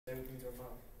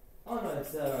Oh no,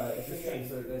 it's a stream,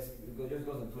 so it just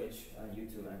goes on Twitch and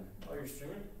YouTube and. Oh, you're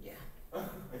streaming? Yeah. Yeah.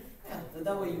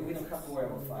 That way we don't have to worry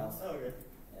about files. Oh, okay.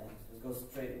 Yeah, just goes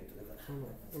straight into the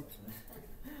cloud. Oops.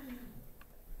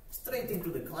 Straight into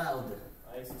the cloud.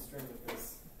 I used to stream with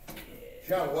this.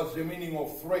 Sean, what's the meaning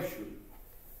of thresher?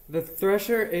 The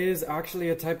thresher is actually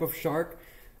a type of shark.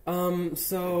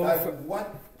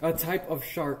 What? A type of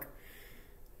shark.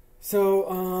 So,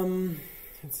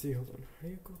 let's see, hold on. How do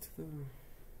you go to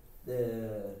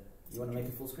You want to make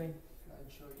it full screen?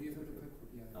 Do you have to click?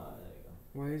 Yeah. There you go.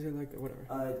 why is it like,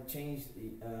 whatever. Change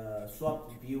the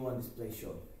swap view and display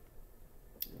show.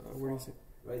 Where is it?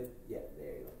 Right? Yeah,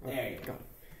 there you go. Okay, There you go. got it.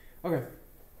 Okay.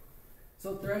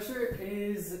 So Thresher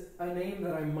is a name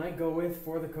that I might go with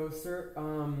for the coaster.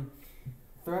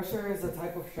 Thresher is a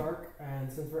type of shark,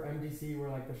 and since we're MDC, we're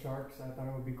like the sharks. I thought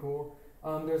it would be cool.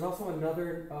 There's also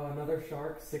another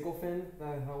shark, Sicklefin, that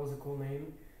I thought was a cool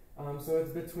name. So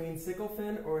it's between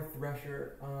Sicklefin or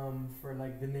Thresher for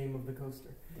like the name of the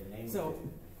coaster. The name So,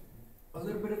 a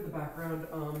little bit of the background.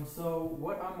 So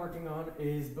what I'm working on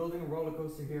is building a roller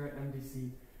coaster here at MDC.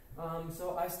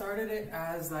 So I started it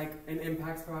as like an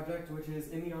impacts project, which is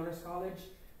in the Honors College.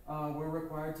 We're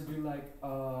required to do like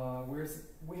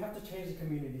we have to change the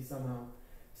community somehow.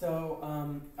 So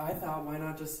I thought, why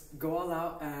not just go all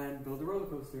out and build a roller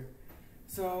coaster?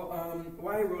 So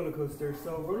why a roller coaster?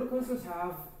 So roller coasters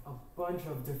have a bunch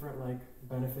of different like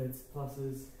benefits,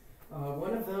 pluses.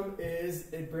 One of them is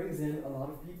it brings in a lot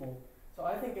of people. So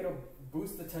I think it'll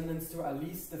boost attendance to at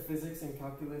least the physics and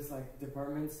calculus like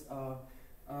departments.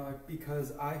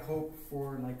 Because I hope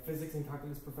for like physics and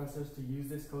calculus professors to use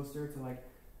this coaster to like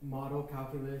model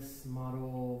calculus,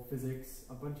 model physics,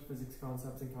 a bunch of physics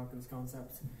concepts and calculus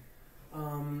concepts.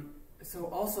 So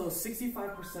also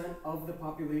 65% of the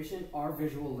population are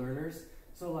visual learners.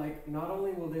 So like not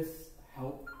only will this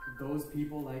help those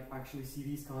people like actually see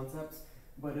these concepts,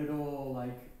 but it'll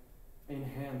like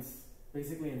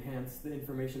basically enhance the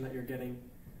information that you're getting.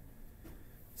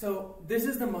 So this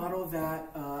is the model that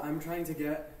I'm trying to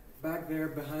get back there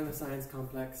behind the science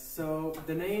complex. So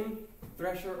the name,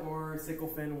 Thresher or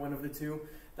Sicklefin, one of the two.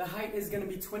 The height is going to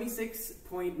be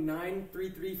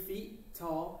 26.933 feet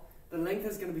tall. The length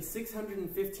is going to be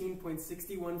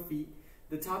 615.61 feet.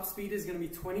 The top speed is going to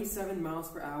be 27 miles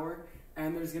per hour.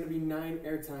 And there's going to be 9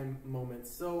 airtime moments.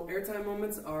 So airtime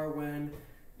moments are when,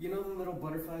 you know the little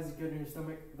butterflies you get in your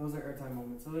stomach? Those are airtime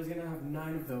moments. So there's going to have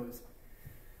 9 of those.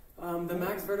 The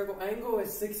max vertical angle is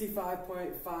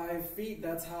 65.5 feet.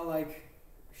 That's how like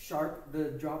sharp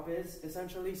the drop is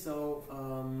essentially. So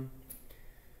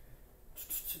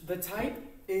the type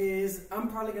is, I'm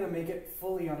probably gonna make it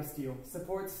fully out of steel.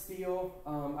 Supports steel.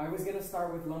 I was gonna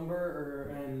start with lumber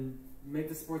and make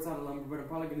the supports out of lumber, but I'm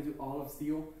probably gonna do all of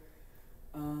steel.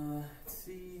 Let's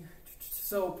see.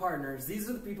 So partners, these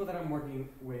are the people that I'm working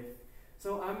with.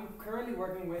 So I'm currently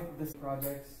working with this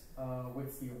project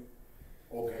with steel.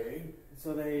 Okay.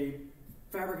 So they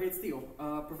fabricate steel.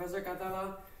 Professor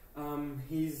Catala,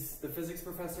 he's the physics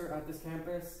professor at this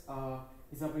campus.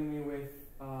 He's helping me with,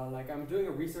 I'm doing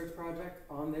a research project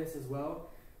on this as well.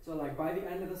 So like by the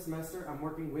end of the semester, I'm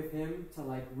working with him to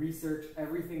like research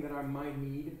everything that I might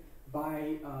need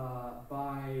by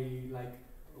like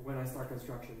when I start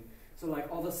construction. So like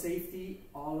all the safety,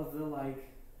 all of the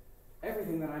like,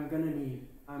 everything that I'm gonna need,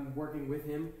 I'm working with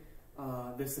him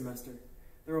this semester.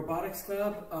 The robotics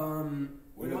club.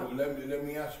 Let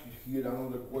me ask you here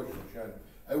another question, Sean.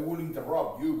 I will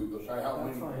interrupt you because I have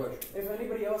many questions. If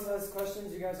anybody else has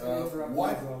questions, you guys can interrupt me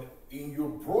as well. In your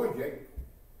project,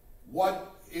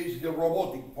 what is the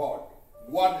robotic part?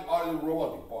 What are the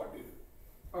robotic part?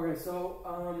 Okay, so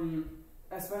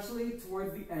especially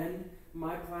towards the end,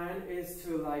 my plan is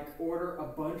to like order a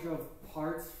bunch of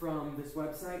parts from this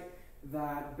website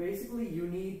that basically you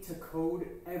need to code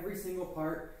every single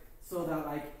part. So that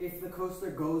like if the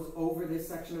coaster goes over this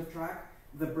section of track,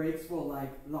 the brakes will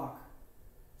like lock.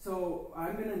 So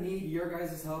I'm gonna need your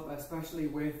guys' help, especially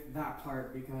with that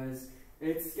part, because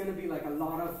it's gonna be like a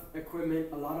lot of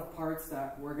equipment, a lot of parts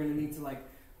that we're gonna need to like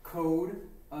code,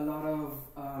 a lot of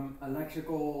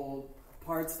electrical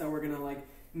parts that we're gonna like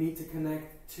need to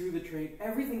connect to the train.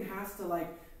 Everything has to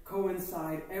like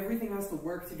coincide, everything has to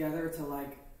work together to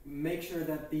like make sure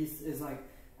that these is like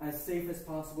as safe as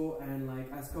possible and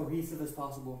like as cohesive as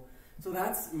possible. So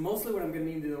that's mostly what I'm gonna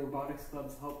need the robotics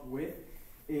club's help with,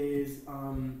 is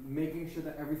making sure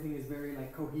that everything is very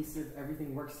like cohesive,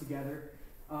 everything works together,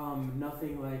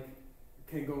 nothing like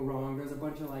can go wrong. There's a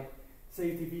bunch of like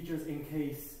safety features in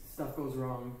case stuff goes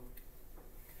wrong.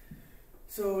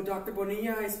 So Dr.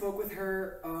 Bonilla, I spoke with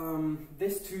her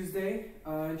this Tuesday,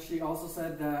 and she also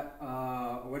said that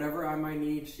whatever I might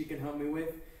need need, she can help me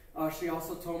with. She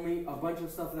also told me a bunch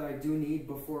of stuff that I do need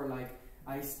before like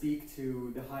I speak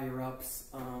to the higher ups.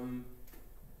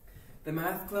 The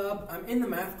math club, I'm in the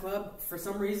math club. For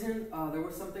some reason, there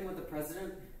was something with the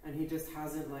president and he just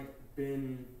hasn't like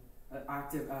been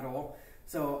active at all.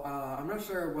 So I'm not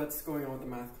sure what's going on with the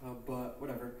math club, but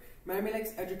whatever. Miami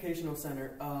Lakes Educational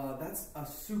Center, that's a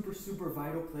super, super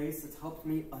vital place. It's helped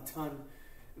me a ton.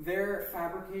 They're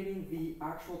fabricating the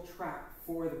actual track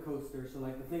for the coaster. So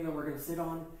like the thing that we're gonna sit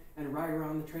on and ride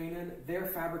around the train in, they're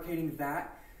fabricating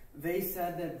that. They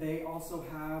said that they also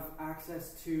have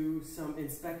access to some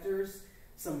inspectors,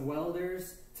 some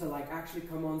welders to like actually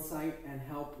come on site and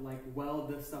help like weld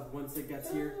the stuff once it gets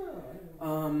here.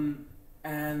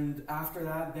 And after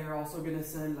that, they're also gonna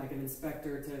send like an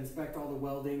inspector to inspect all the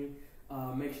welding,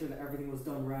 make sure that everything was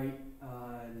done right,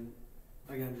 and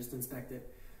again, just inspect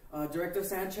it. Director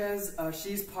Sanchez,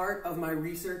 she's part of my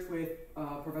research with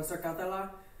Professor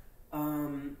Catala,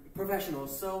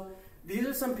 professionals. So these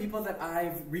are some people that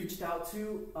I've reached out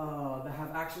to that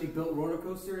have actually built roller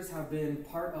coasters, have been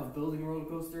part of building roller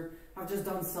coaster, have just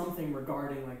done something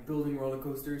regarding like building roller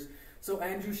coasters. So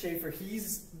Andrew Schaefer,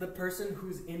 he's the person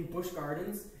who's in Busch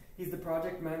Gardens. He's the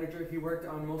project manager. He worked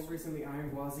on most recently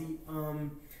Iron Gwazi.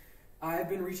 I've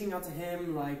been reaching out to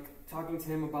him, like talking to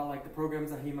him about like the programs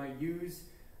that he might use,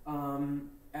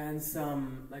 and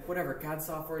some like whatever CAD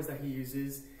softwares that he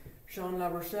uses. Sean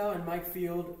LaRochelle and Mike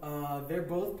Field, they're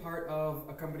both part of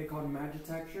a company called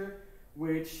Magitecture,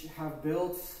 which have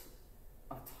built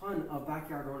a ton of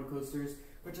backyard roller coasters,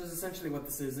 which is essentially what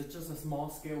this is. It's just a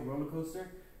small scale roller coaster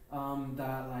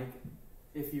that like,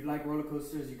 if you like roller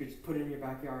coasters, you could just put it in your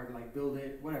backyard, like build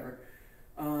it, whatever.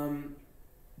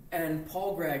 And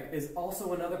Paul Gregg is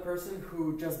also another person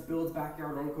who just builds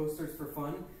backyard roller coasters for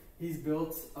fun. He's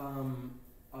built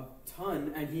a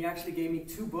ton, and he actually gave me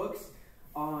 2 books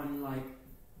on like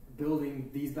building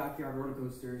these backyard roller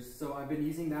coasters. So I've been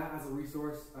using that as a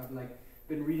resource. I've like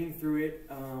been reading through it,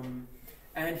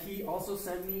 and he also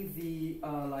sent me the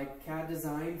like CAD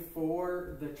design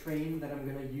for the train that I'm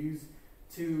gonna use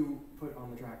to put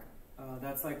on the track.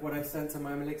 That's like what I sent to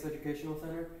Miami Lakes Educational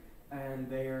Center, and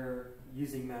they're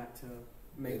using that to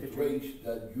make the trace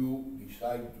that you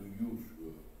decide to use.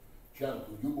 Chan,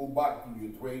 could you go back to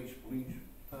your trace, please?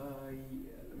 Yeah,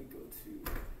 let me go to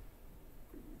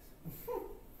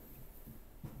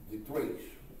the trace.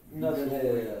 No,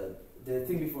 the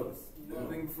thing before this. the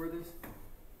thing before this.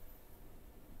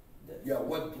 Yeah,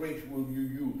 what trace will you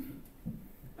use?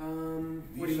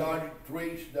 These are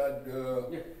trace that.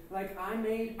 Yeah, like I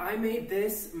made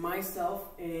this myself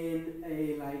in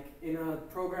a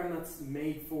program that's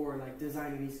made for like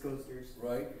designing these coasters.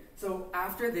 Right. So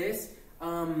after this,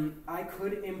 I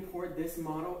could import this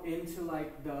model into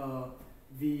like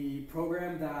the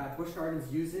program that Busch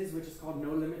Gardens uses, which is called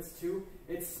No Limits 2.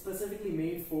 It's specifically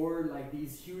made for like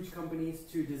these huge companies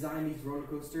to design these roller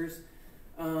coasters.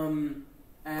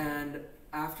 And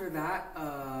after that,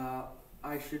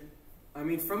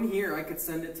 from here I could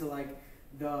send it to like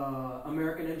the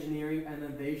American Engineering, and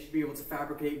then they should be able to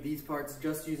fabricate these parts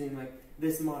just using like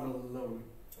this model alone.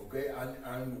 Okay,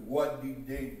 and what did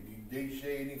they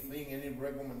say anything, any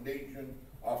recommendation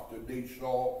after they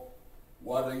saw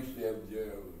what is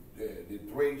the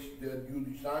trace that you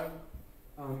designed?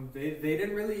 They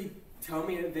didn't really tell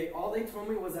me. All they told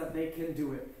me was that they can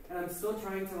do it, and I'm still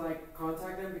trying to like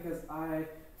contact them because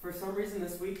for some reason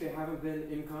this week they haven't been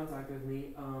in contact with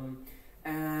me.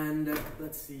 And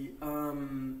let's see,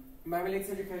 Miami Lakes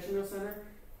Educational Center,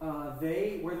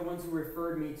 they were the ones who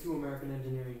referred me to American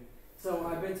Engineering. So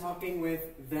I've been talking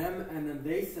with them, and then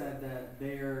they said that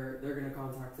they're going to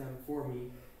contact them for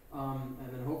me,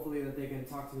 and then hopefully that they can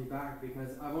talk to me back,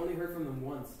 because I've only heard from them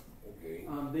once. Okay.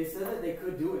 They said that they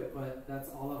could do it, but that's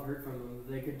all I've heard from them.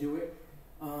 They could do it.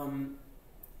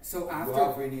 So after. Do you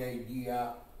have any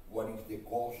idea what is the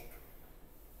cost?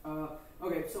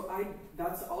 Okay, so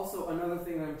that's also another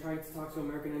thing that I'm trying to talk to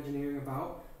American Engineering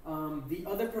about. The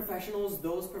other professionals,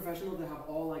 those professionals that have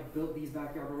all like built these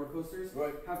backyard roller coasters,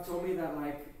 right, have told me that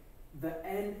like the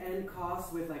end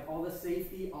cost with like all the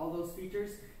safety, all those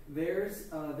features, their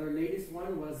latest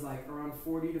one was like around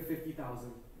 40 to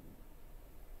 50,000.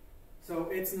 So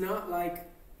it's not like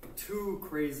too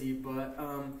crazy, but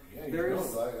yeah, there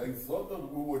is. I thought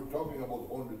that we were talking about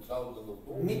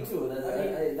 100,000. Me too.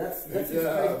 That's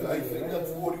yeah, I think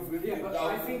that's 40, 50,000. Yeah, but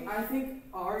I think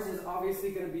ours is obviously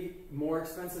going to be more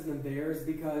expensive than theirs,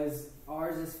 because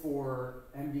ours is for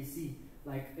MDC.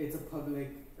 Like it's a public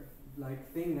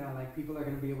like thing now. Like people are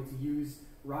going to be able to use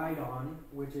ride on,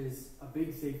 which is a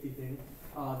big safety thing.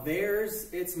 Theirs,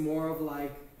 it's more of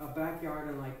like a backyard,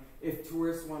 and like if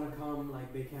tourists want to come,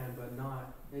 like they can, but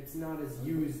it's not as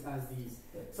used as these.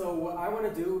 So what I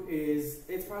want to do is,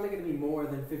 it's probably going to be more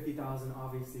than 50,000,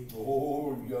 obviously.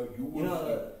 Oh, yeah, you will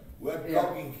see. We're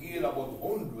talking here about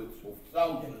hundreds of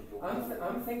thousands of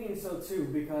I'm thinking so too,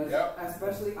 because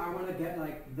especially I want to get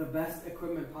like the best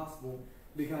equipment possible,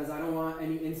 because I don't want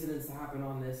any incidents to happen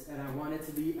on this, and I want it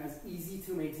to be as easy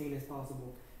to maintain as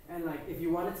possible. And like, if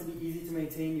you want it to be easy to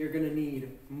maintain, you're gonna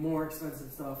need more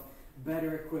expensive stuff,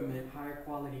 better equipment, higher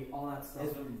quality, all that stuff.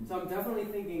 So I'm definitely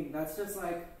thinking that's just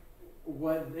like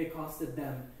what it costed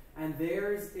them, and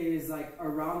theirs is like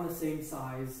around the same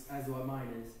size as what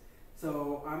mine is.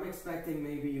 So I'm expecting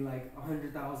maybe like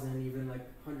 100,000, even like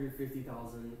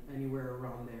 150,000, anywhere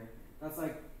around there. That's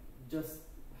like just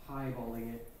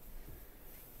highballing it.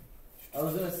 I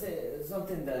was gonna say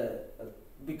something that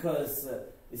because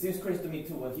it seems crazy to me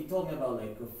too. When he told me about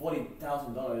like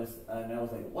 $40,000, and I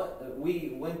was like, "What?"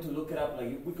 We went to look it up. Like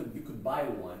you could buy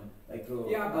one. Like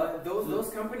yeah, but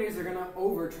those companies are gonna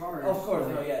overcharge. Of course,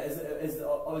 no, yeah, it's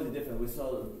always different. We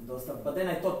saw those stuff, but then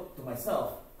I thought to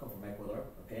myself, "Come from Ecuador,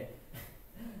 okay."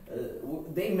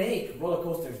 They make roller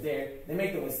coasters there. They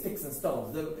make them with sticks and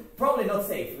stones. They're probably not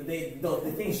safe.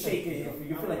 The things shake.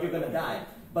 You feel like you're gonna die.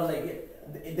 But like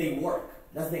they work.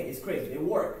 That's the thing. It's crazy. They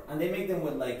work, and they make them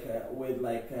with mud.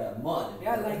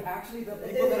 Yeah, like actually the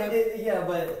people that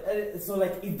but so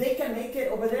like if they can make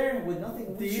it over there with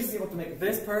nothing, we should be able to make it.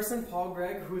 This person, Paul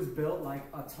Gregg, who's built like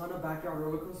a ton of backyard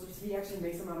roller coasters, he actually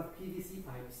makes them out of PVC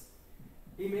pipes.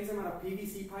 He makes them out of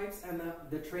PVC pipes, and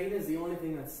the train is the only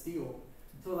thing that's steel.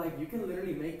 So like you can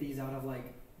literally make these out of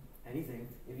like anything.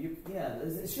 If you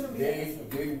it shouldn't be.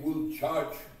 They will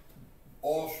charge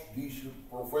us, these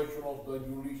professionals that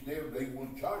you reach there. They will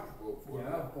charge for yeah,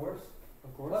 that. of course.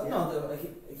 Well, yeah. No,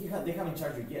 they haven't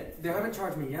charged you yet. They haven't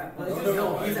charged me yet. No,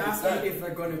 No, he's asking if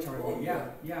they're going to charge me.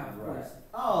 Yeah, of Right. course.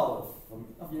 Oh,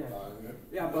 Yeah.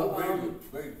 Yeah, No, but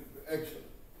very excellent.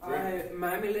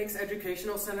 Miami Lakes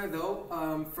Educational Center, though,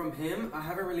 from him, I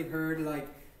haven't really heard like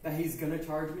that he's gonna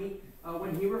charge me.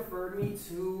 When he referred me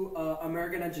to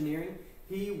American Engineering,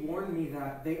 he warned me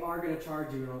that they are gonna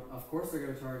charge you. And of course, they're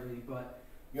gonna charge me, but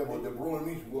Yeah, but the problem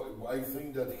is, I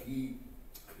think that he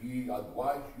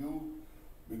advised you,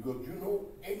 because you know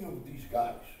any of those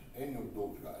guys,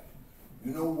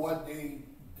 you know what they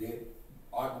did.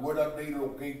 Where are they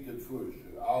located first?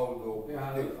 Out of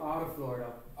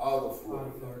Florida. Out of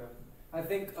Florida. I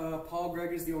think Paul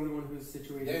Gregg is the only one who's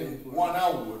situated Then in Florida. 1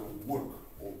 hour of work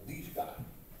of these guys.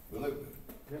 Believe me.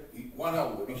 Yep. 1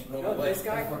 hour. It's not No, like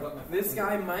this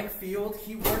guy, Mike Field,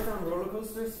 he worked on roller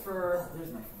coasters for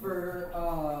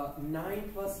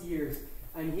 9+ years,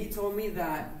 and he told me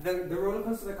that the roller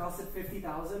coaster that costed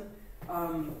 $50,000,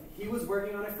 he was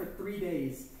working on it for 3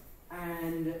 days,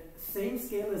 and same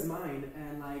scale as mine,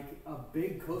 and like a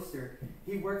big coaster.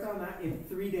 He worked on that in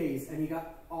 3 days, and he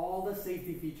got all the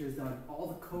safety features done, all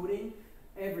the coding,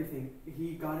 everything.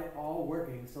 He got it all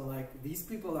working. So like these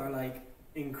people are like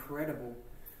incredible.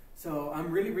 So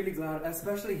I'm really, really glad,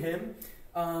 especially him.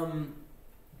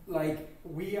 Like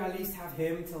we at least have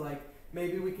him to like,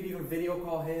 maybe we could even video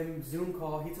call him, Zoom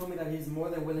call. He told me that he's more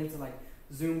than willing to like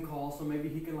Zoom call, so maybe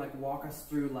he can like walk us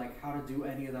through like how to do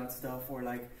any of that stuff, or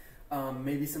like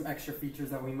maybe some extra features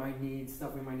that we might need,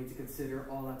 stuff we might need to consider,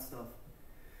 all that stuff.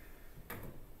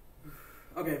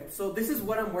 Okay, so this is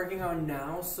what I'm working on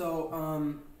now.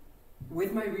 So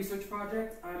with my research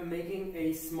project, I'm making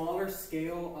a smaller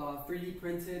scale 3D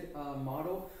printed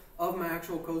model of my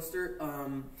actual coaster.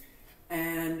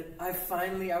 And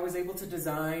I was able to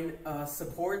design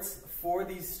supports for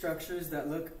these structures that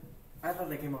look, I thought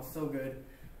they came out so good.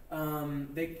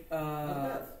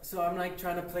 So I'm like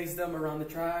trying to place them around the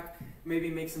track, maybe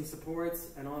make some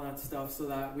supports and all that stuff, so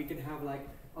that we can have like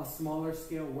a smaller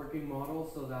scale working model,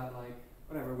 so that like,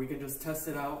 whatever, we can just test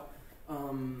it out,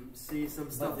 see some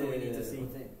stuff that we need to see.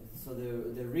 So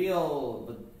the real,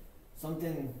 but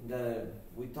something that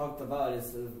we talked about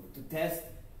is to test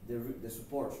the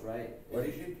supports, right? What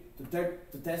is it? To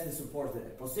test the support, the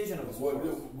position of the supports.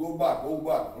 Go back,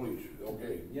 please.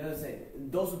 Okay. You know what I'm saying?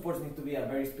 Those supports need to be at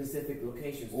very specific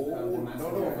locations.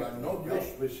 Not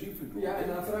just specifically. Yeah, and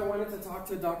that's what I wanted to talk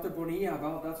to Dr. Bonilla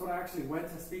about. That's what I actually went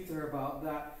to speak to her about.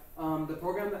 That the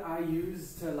program that I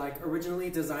used to like originally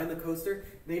design the coaster,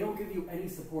 they don't give you any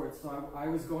support. So I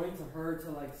was going to her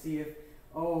to like see if,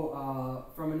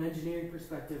 from an engineering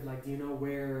perspective, like, do you know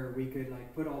where we could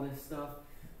like put all this stuff?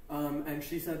 And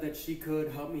she said that she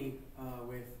could help me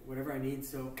with whatever I need.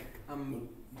 So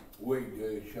wait,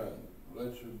 Sean,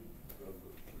 let's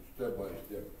step by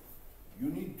step. You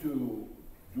need to.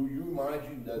 Do you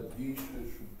imagine that this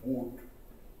support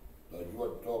that you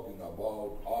are talking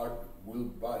about art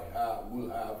will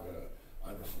have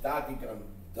a static and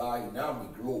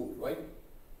dynamic load, right?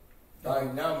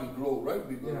 Dynamic load, right?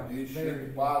 Because Yeah, this very.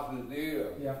 shit passes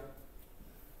there. Yeah.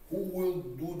 Who will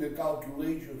do the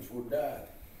calculations for that?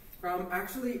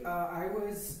 Actually, I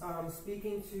was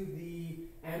speaking to the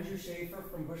Andrew Schaefer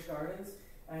from Busch Gardens,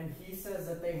 and he says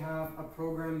that they have a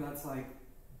program that's like,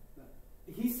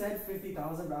 he said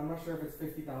 50,000, but I'm not sure if it's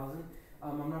 50,000.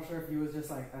 I'm not sure if he was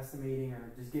just like estimating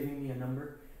or just giving me a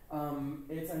number.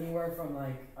 It's anywhere from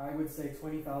like, I would say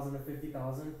 20,000 to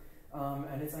 50,000,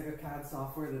 and it's like a CAD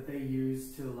software that they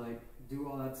use to like do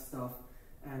all that stuff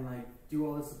and like do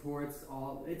all the supports.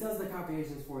 It does the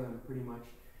calculations for them pretty much.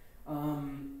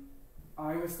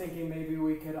 I was thinking maybe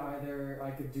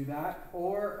I could do that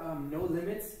or no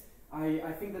limits.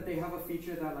 I think that they have a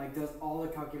feature that like does all the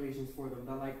calculations for them.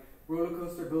 That like roller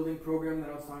coaster building program that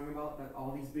I was talking about that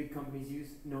all these big companies use,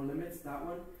 no limits. That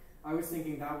one. I was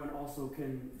thinking that one also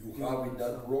can. You have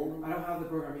that program? I don't have the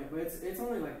program yet, but it's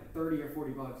only like $30 or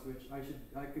 $40, which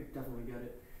I could definitely get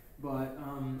it. But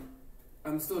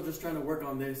I'm still just trying to work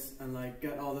on this and like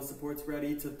get all the supports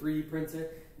ready to 3D print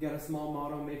it, get a small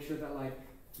model, make sure that like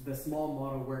the small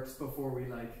model works before we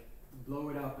like blow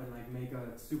it up and like make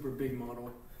a super big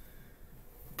model.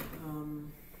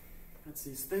 Let's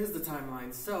see, so there's the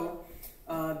timeline. So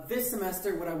this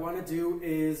semester what I want to do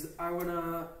is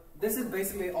this is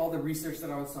basically all the research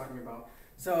that I was talking about.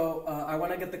 So I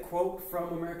want to get the quote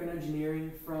from American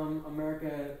Engineering, from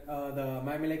the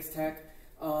Miami Lakes Tech,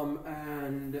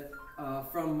 and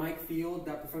from Mike Field,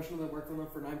 that professional that worked on them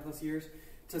for 9+ years,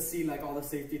 to see like all the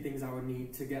safety things I would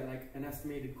need to get like an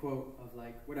estimated quote of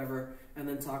like whatever, and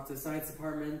then talk to the science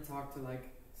department, talk to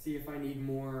like see if I need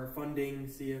more funding,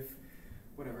 see if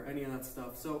whatever, any of that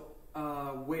stuff. So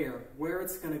where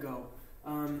it's gonna go.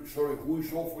 Sorry, who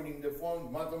is offering the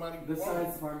fund? Mathematics The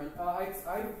department? science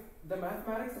department. The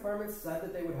mathematics department said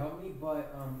that they would help me,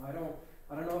 but I don't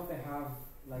know if they have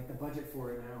like the budget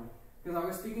for it now. Because I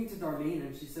was speaking to Darlene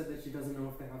and she said that she doesn't know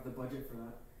if they have the budget for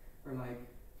that, or like.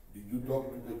 Did you talk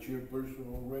to the chairperson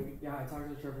already? Yeah, I talked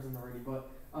to the chairperson already,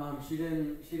 but she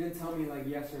didn't tell me like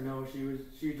yes or no.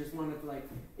 She just wanted like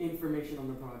information on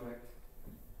the project.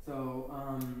 So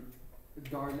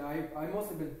I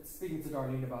mostly been speaking to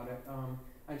Darlene about it,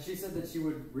 and she said that she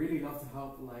would really love to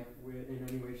help like in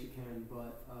any way she can,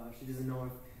 but she doesn't know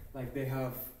if like they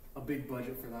have a big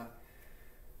budget for that.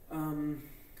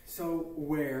 So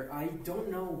where? I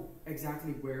don't know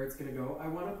exactly where it's gonna go. I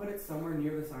want to put it somewhere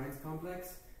near the science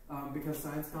complex, because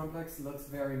science complex looks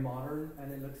very modern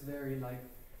and it looks very like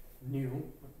new.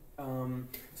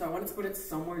 So I wanted to put it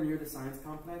somewhere near the science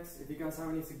complex. If you guys have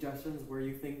any suggestions where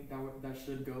you think that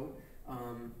should go,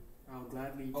 I'll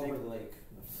gladly take over the lake.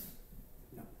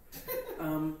 No.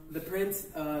 The prints,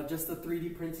 just the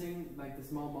 3D printing, like the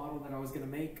small model that I was gonna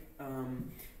make,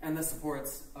 and the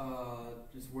supports,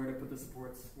 just where to put the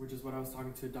supports, which is what I was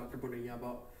talking to Dr. Bonilla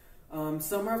about.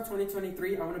 Summer of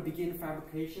 2023, I want to begin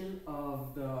fabrication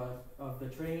of the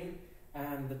train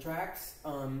and the tracks.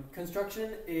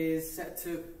 Construction is set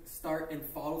to start in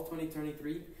fall of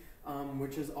 2023,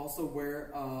 which is also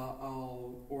where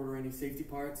I'll order any safety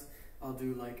parts. I'll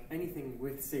do like anything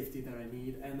with safety that I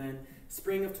need. And then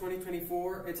spring of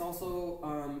 2024, it's also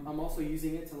I'm also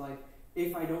using it to like,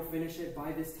 if I don't finish it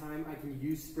by this time, I can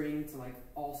use spring to like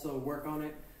also work on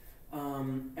it.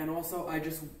 And also I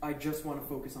just want to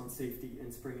focus on safety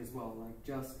in spring as well. Like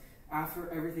just after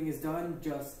everything is done,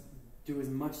 just do as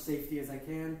much safety as I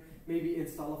can. Maybe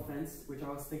install a fence, which I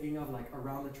was thinking of, like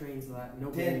around the train, so that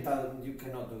nobody. You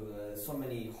cannot do so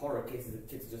many horror cases that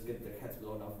kids just get their heads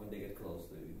blown off when they get close.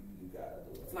 You gotta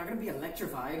do it. It's not gonna be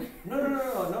electrified. No.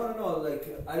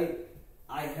 Like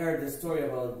I heard the story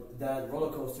about that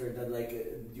roller coaster that like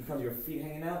you have your feet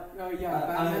hanging out. Oh yeah,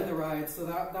 Batman the ride. So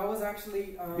that was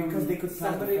actually because they could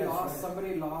somebody fence, lost right?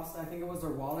 somebody lost. I think it was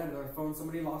their wallet or their phone.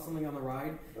 Somebody lost something on the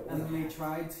ride, and then they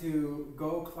tried to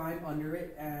go climb under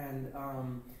it and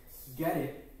get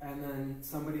it, and then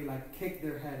somebody like kicked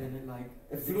their head and it like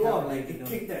it flew off. Like it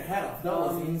kicked their head off. That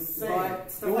was insane.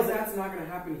 But stuff like that's not gonna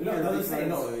happen here. No, doesn't say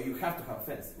no. You have to have a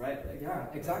fence, right? Like, yeah,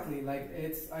 exactly. Like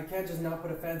I can't just not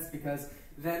put a fence because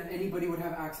then anybody would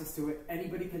have access to it.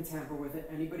 Anybody can tamper with it.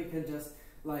 Anybody can just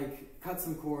like cut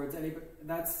some cords.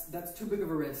 That's too big of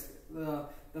a risk.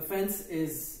 The fence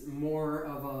is more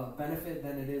of a benefit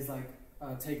than it is like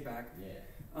a take back. Yeah.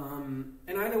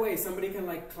 And either way, somebody can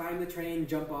like climb the train,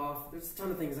 jump off. There's a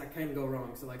ton of things that can go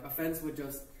wrong. So like a fence would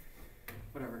just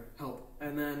whatever help.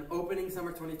 And then opening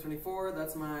summer 2024.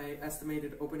 That's my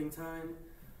estimated opening time.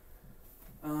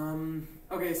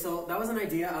 Okay, so that was an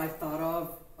idea I thought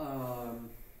of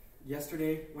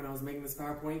yesterday when I was making this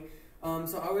PowerPoint.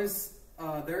 So I was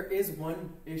there is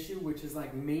one issue which is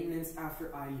like maintenance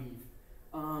after I leave.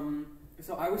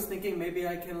 So I was thinking maybe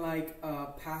I can like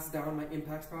pass down my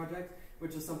impacts project,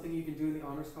 which is something you can do in the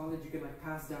honors college. You can like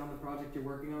pass down the project you're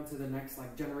working on to the next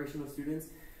like generation of students.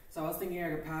 So I was thinking I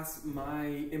could pass my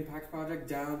impact project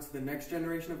down to the next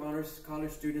generation of honors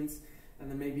college students,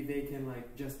 and then maybe they can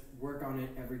like just work on it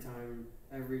every time,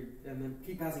 and then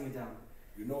keep passing it down.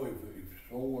 You know, if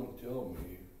someone tell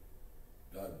me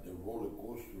that the roller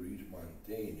coaster is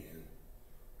maintained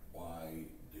by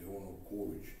the honor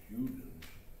college students,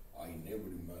 I never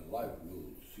in my life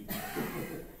will see it.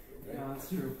 Okay? Yeah, that's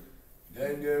true.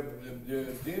 Then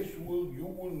you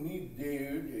will need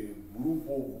there a group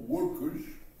of workers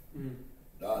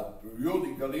that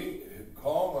periodically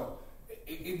come.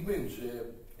 It means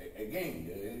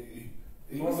again.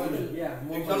 More money, yeah,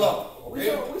 more It's money. a lot.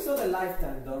 Okay. We saw the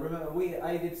lifetime though. Remember,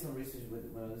 I did some research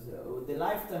with the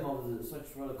lifetime of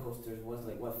such roller coasters was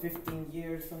like what, 15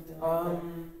 years, something like that.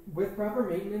 With proper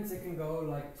maintenance, it can go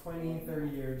like 20, 30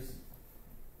 years.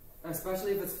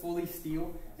 Especially if it's fully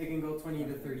steel, it can go 20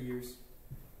 to 30 years.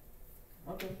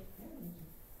 Okay.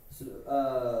 So,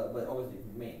 but obviously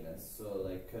maintenance. So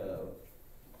like,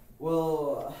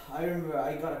 well, I remember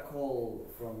I got a call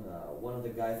from one of the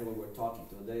guys that we were talking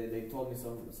to. They told me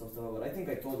some stuff about. I think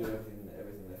I told you everything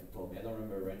that he told me. I don't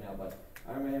remember right now, but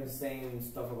I remember him saying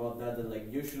stuff about that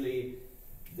like usually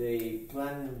they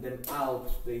plan them out.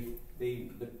 The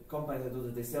companies that do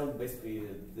that, they sell basically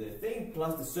the thing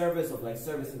plus the service of like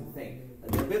servicing the thing.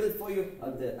 And they build it for you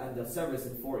and they'll service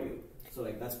it for you. So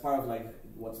like that's part of like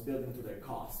what's built into their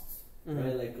costs,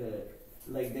 right?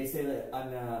 Like they say that,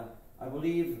 and I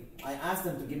believe I asked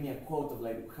them to give me a quote of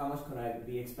like how much could I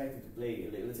be expected to play.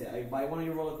 Like, let's say I buy one of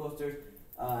your roller coasters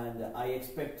and I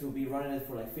expect to be running it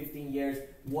for like 15 years.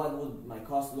 What would my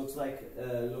cost looks like?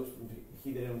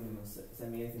 He didn't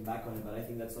send me anything back on it, but I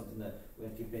think that's something that we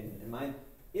have to keep in mind.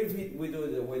 If we do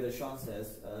it the way that Sean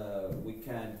says, we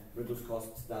can reduce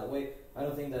costs that way. I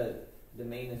don't think that the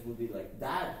maintenance would be like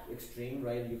that extreme,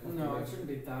 right? You can No, it shouldn't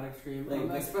be that extreme.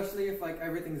 Like, especially if like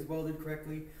everything is welded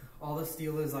correctly, all the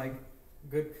steel is like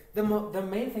good. The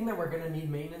main thing that we're gonna need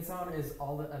maintenance on is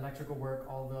all the electrical work,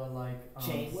 all the like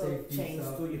chains stuff, too.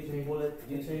 You need to pull it.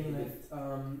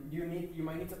 You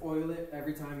might need to oil it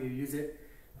every time you use it.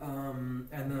 And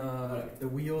the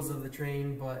wheels of the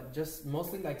train, but just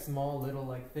mostly like small little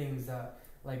like things that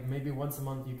like maybe once a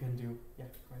month you can do. Yeah,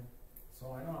 go ahead.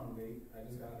 So I know I'm late. I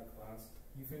just got out of class.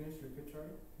 You finished your pitch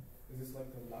already? Is this like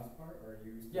the last part, or are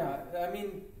you? Yeah, I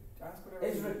mean, ask whatever.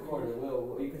 It's recorded.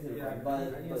 Well, you can see it. Yeah, But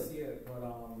I didn't see it. But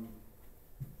can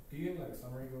you give me like a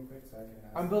summary real quick so I can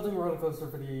ask? I'm building a roller coaster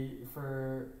for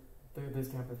this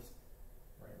campus.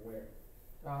 Right where?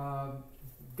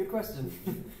 Good question.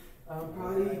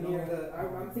 Probably near the.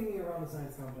 I'm thinking around the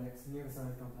science complex, near the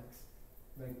science complex.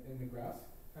 Like in the grass,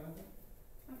 kind of thing.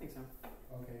 I think so.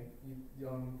 Okay.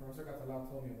 Professor Catalan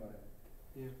told me about it.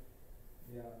 Yeah.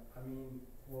 Yeah. I mean,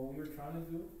 what we were trying to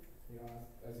do,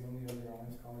 as the only other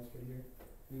honors college kid here,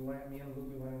 me and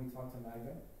Luke, we went and we talked to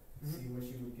Magda to see what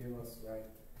she would give us, right?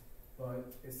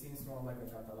 But it seems more like a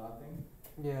Catalan thing.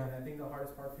 Yeah. And I think the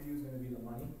hardest part for you is going to be the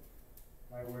money.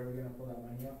 Right, where are we gonna pull that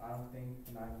money up? I don't think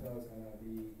Magda is gonna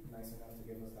be nice enough to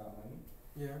give us that money.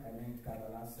 Yeah. And then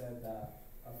Catalan said that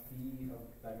a fee of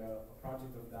like a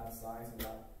project of that size and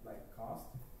that like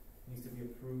cost needs to be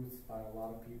approved by a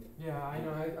lot of people. Yeah, I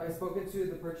know. I spoken to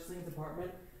the purchasing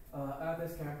department at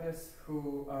this campus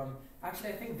who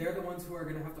actually I think they're the ones who are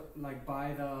gonna have to like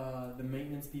buy the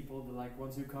maintenance people, the like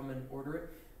ones who come and order it.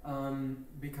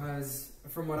 Because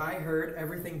from what I heard,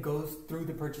 everything goes through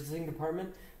the purchasing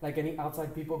department. Like any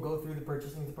outside people go through the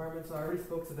purchasing department. So I already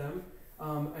spoke to them,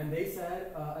 and they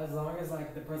said as long as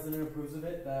like the president approves of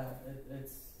it, that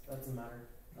it doesn't matter.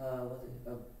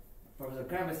 Professor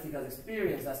Kramerski has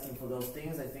experience asking for those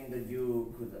things. I think that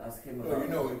you could ask him about.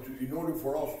 In order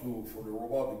for us for the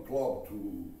robotic club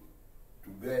to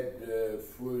get the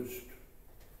first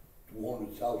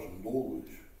 $200,000,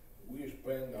 we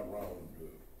spent around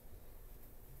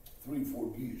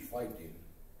 3-4 years fighting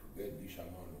to get this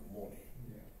amount of money.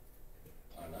 Yeah.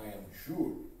 And I am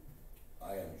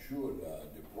sure that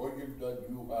the project that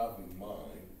you have in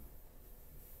mind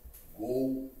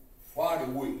go far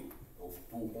away of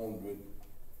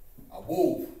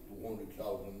above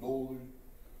 $200,000.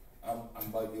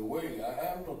 And by the way,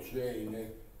 I am not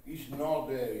saying it's not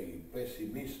a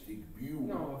pessimistic view.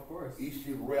 No, of course. It's a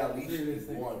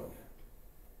realistic one.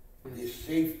 The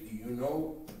safety,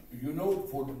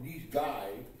 for this guy,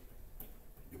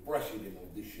 the president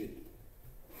of this shit,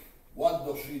 what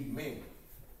does it mean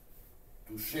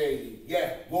to say,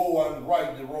 yeah, go and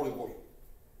ride the roller coaster.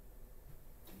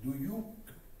 Do you,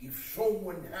 if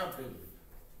someone happened,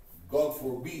 God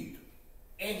forbid,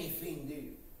 anything there,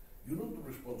 you know the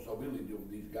responsibility of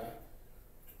this guy?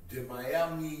 The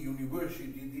Miami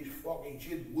University, this fucking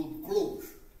shit will close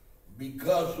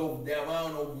because of the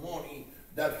amount of money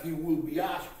that he will be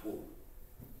asked for.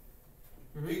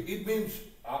 Mhm. It means,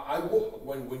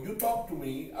 when you talk to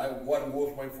me, what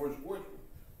was my first question?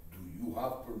 Do you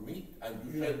have permit? And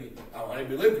you said me, I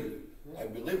believe you. I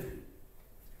believe you.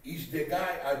 Is the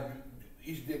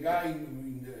guy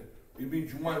in the, it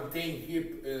means you maintain him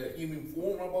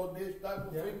informed about this type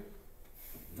of thing?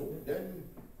 No, then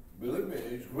believe me,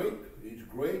 it's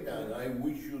great, and I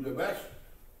wish you the best.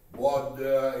 But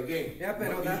again, Yeah,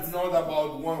 but it's not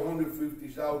about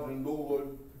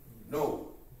 $150,000.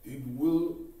 No, it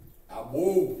will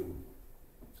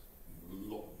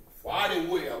far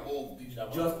away above this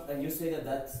amount. And you say that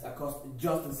that's a cost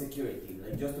just in security,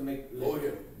 like just to make. Oh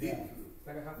yeah,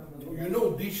 Like a half a million. you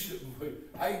know this.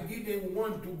 I didn't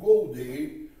want to go there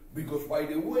because, by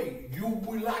the way, you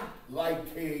will act like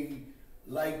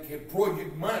a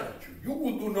project manager. You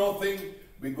will do nothing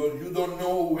because you don't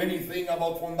know anything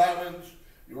about fundamentals,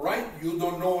 right? You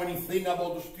don't know anything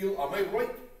about the steel. Am I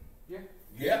right? Yeah.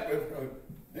 Yeah.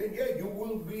 Then yeah, you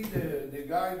will be the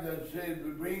guy that said,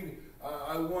 "Bring,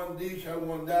 I want this, I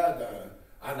want that,"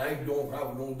 and I don't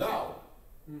have no doubt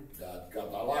that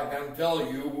Catala can tell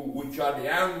you which are the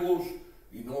angles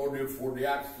in order for the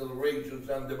accelerations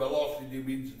and the velocity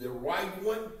it's the right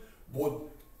one. But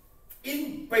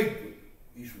in paper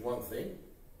is one thing,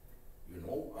 you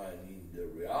know, and in the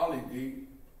reality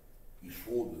is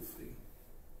other thing.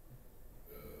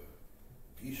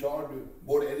 These are the,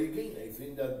 but again, I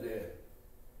think that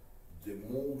the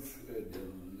most, the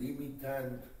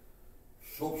limitant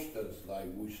substance, like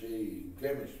we say in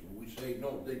chemistry, we say,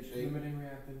 no, they say, Limiting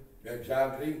reactant.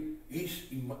 exactly, is,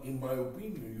 in my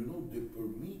opinion, you know, the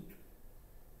permit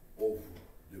of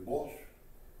the boss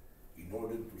in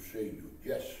order to say you,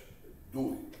 yes,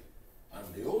 do it. And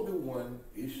the other one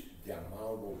is the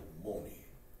amount of money.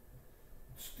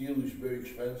 Steel is very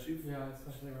expensive. Yeah,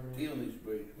 especially when Steel is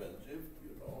very expensive,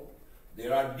 you know.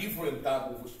 There are different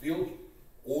types of steels.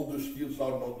 All the steels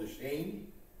are not the same.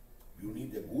 You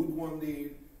need a good one there.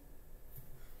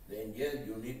 Then yes,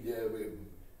 you need the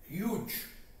huge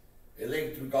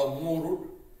electrical motor.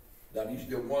 That is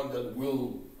the one that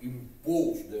will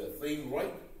impose the thing,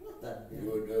 right? Not that big.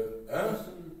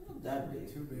 Not that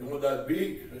big. Too big. Not that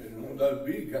big. Not that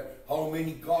big. How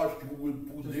many cars you will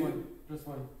put Just there? one. Just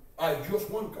one. Just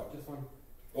one car. Just one.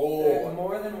 Oh.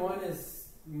 More than one is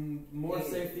more Yeah.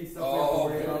 safety stuff. Oh,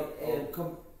 we have to worry okay. about.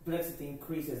 Complexity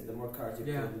increases the more cards you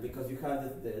Yeah. put because you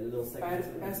have the little segments.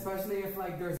 And especially if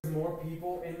like there's more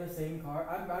people in the same car.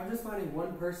 I'm just finding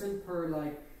one person per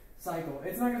like cycle.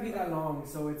 It's not gonna be that long,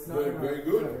 so it's not Very, gonna very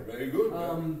good. whatever. Very good.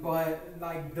 But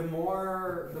like the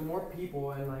more people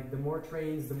and like the more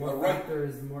trains, the more Right.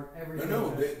 factors, the more everything.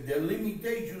 No, the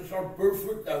limitations are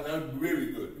perfect and are very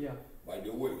good, Yeah. by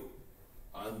the way.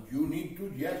 And you need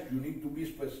to be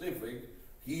specific.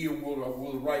 Here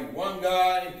will write one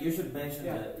guy. You should mention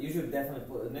Yeah. that. You should definitely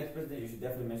put the next president. You should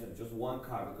definitely mention just one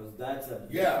car because that's a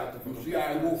big Yeah, factor for you see,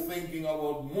 I complexity. was thinking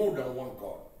about more than one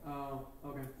car. Oh,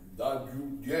 okay. That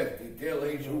detail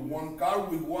is one car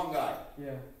with one guy.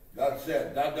 Yeah. That's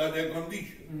it. That's the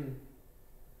condition.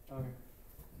 Okay.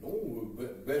 No,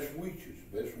 best wishes,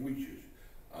 best wishes.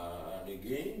 And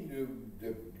again,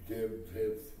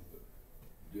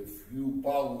 the few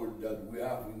power that we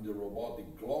have in the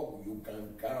robotic club, you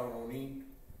can count on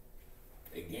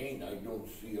it. Again, I don't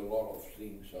see a lot of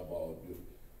things about the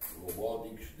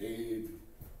robotics there.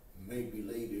 Maybe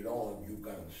later on you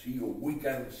can see, or we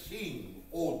can sing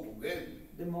all together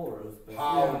The motors. but-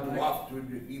 how Yeah, to, like- after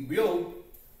he built,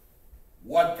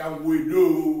 what can we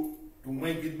do to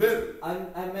make it better?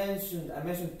 I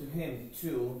mentioned to him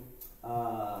too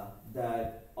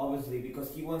that obviously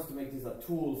because he wants to make this a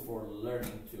tool for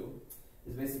learning too,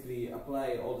 is basically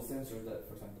apply all the sensors that,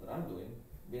 for example, that I'm doing,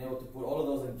 being able to put all of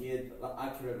those and get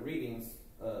accurate readings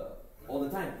all the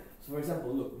time. So for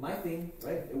example, look, my thing,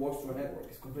 right? It works through a network.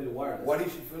 It's completely wireless. What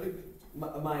is it, Philip?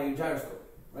 My gyroscope,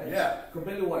 right? Yeah.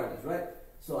 Completely wireless, right?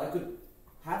 So I could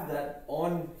have that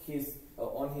on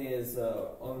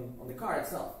the car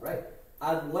itself, right?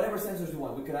 Add whatever sensors you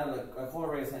want. We could add like a whole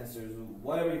array of sensors,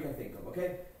 whatever you can think of,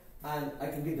 okay? And I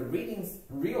can get the readings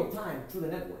real time through the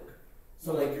network.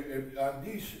 So like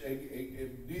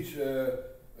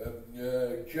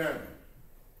Jan,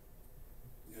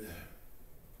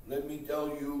 let me tell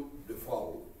you the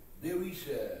following. There is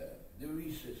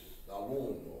a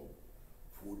salon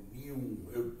for new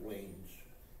airplanes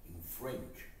in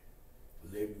French.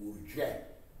 Le Bourget.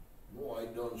 No, I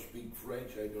don't speak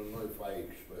French. I don't know if I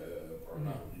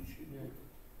pronounce this shit.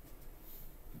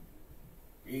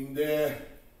 In the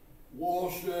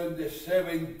was the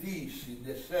 70s, in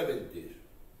the 70s,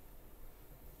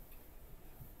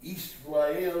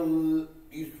 Israel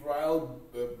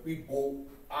people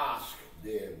asked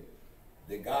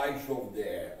the guys of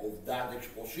that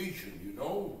exposition, you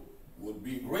know, would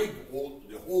be great.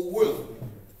 The whole world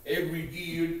every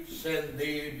year send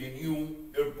there the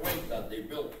new airplanes that they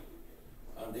built,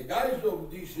 and the guys of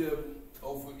this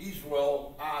of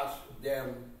Israel asked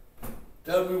them,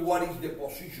 tell me what is the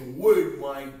position where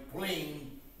my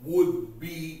plane would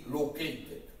be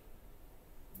located.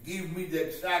 Give me the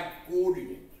exact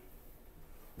coordinates.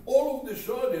 All of a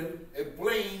sudden, a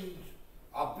plane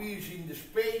appears in the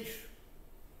space,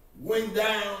 went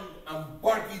down and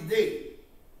parked it there.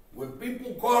 When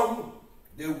people come,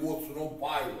 there was no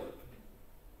pilot.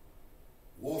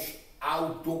 Was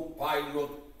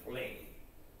autopilot plane.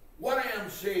 What I am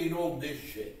saying all this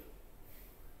shit,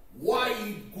 why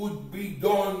it could be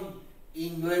done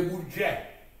in Le Bourget?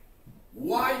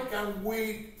 Why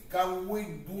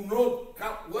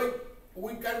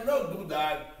we cannot do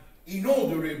that in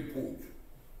other airports?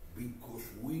 Because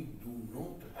we do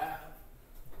not have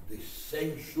the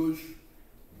sensors,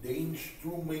 the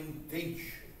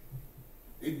instrumentation.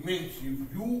 It means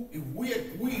if we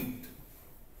equipped,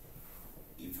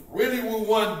 if really we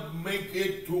want to make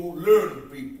it to learn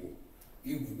people,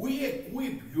 if we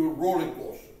equip your roller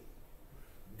coaster,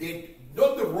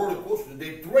 not the roller coaster,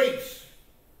 the trace,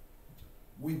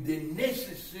 with the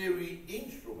necessary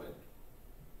instrument,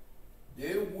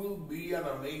 there will be an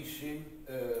amazing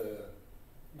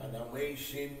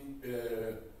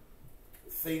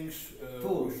things,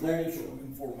 results,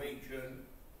 information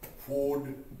for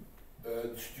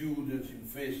students in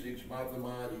physics,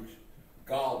 mathematics,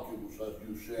 calculus, as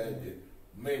you said,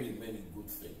 many, many good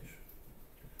things.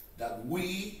 That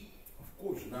we, of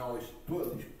course, now it's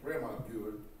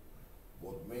premature,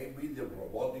 but maybe the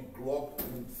robotic clock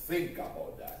will think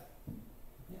about that.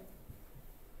 Yeah.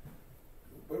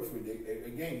 Perfect.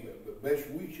 Again, the best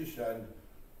wishes, and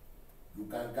you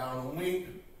can count on me.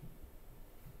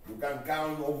 You can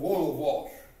count on all of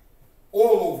us.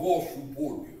 All of us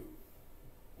support you.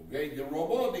 Okay? The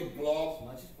robotic clock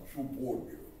support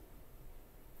you.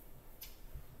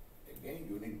 Again,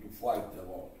 you need to fight a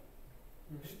lot.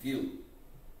 Still,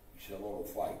 it's a lot of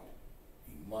fight.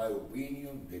 In my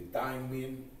opinion, the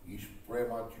timing is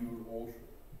premature also.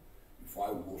 If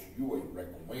I was you, I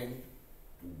recommend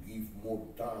to give more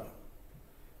time.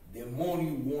 The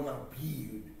money won't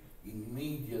appear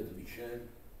immediately, Shen.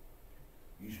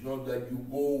 It's not that you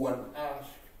go and ask,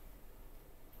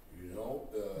 you know,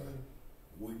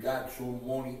 we got some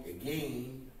money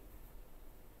again.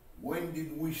 When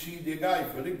did we see the guy,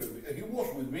 Felipe? He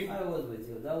was with me. I was with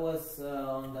you. That was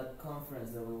on that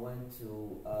conference that we went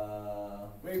to.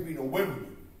 Maybe November.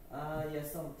 Yeah,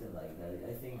 something like that.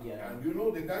 I think, yeah. And you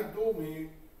know, the guy told me,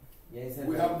 yeah, he said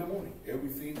we have the money.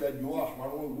 Everything that you ask,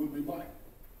 Manuel, will be mine.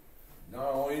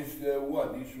 Now it's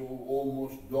what? It's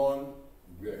almost done.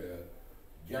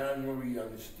 January,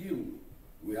 and still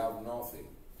we have nothing.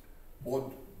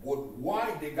 But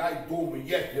why the guy told me,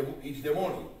 yes, it's the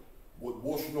money. But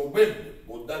was November,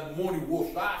 but that money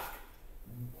was asked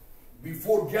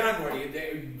before January, the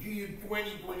year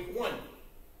 2021.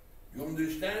 You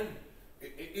understand?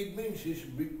 It means it's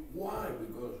big. Why?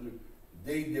 Because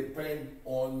they depend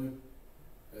on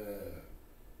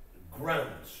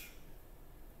grants.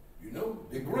 You know,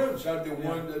 the grants are the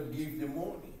ones that give the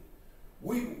money.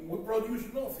 We produce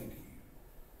nothing here.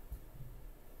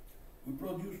 We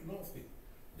produce nothing.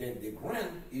 Then the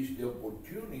grant is the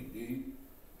opportunity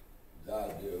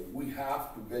that we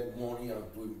have to get money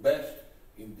and to invest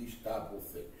in this type of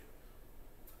things.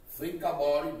 Think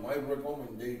about it. My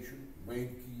recommendation,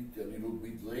 make it a little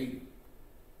bit later.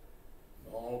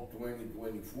 Not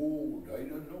 2024, I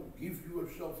don't know. Give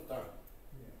yourself time.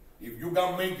 Yeah. If you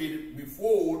can make it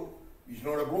before, it's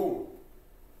not a problem.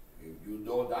 If you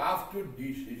do it after,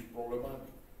 this is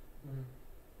problematic.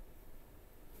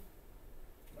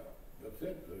 Well, that's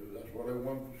it. That's what I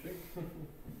want to say.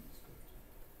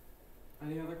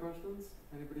 Any other questions?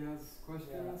 Anybody has questions?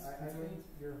 Yeah, I think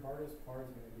your hardest part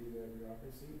is going to be the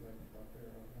bureaucracy, like Dr.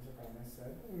 Mezzacarnes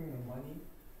said, the money.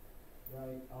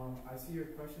 Right. I see your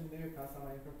question there. Pass on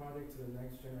my info project to the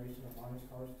next generation of honors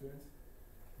college students.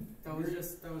 That was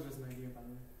just an idea, by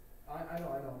the way. I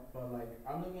know, but like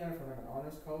I'm looking at it from like an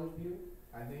honors college view.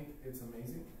 I think it's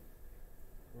amazing,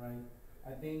 right?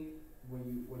 I think what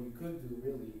you could do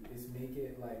really is make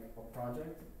it like a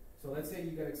project. So let's say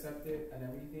you get accepted and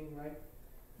everything, right?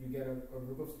 you get a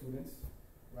group of students,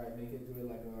 right? Make it do it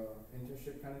like a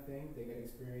internship kind of thing. They get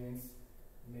experience,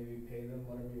 maybe pay them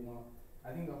whatever you want. I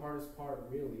think the hardest part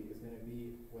really is gonna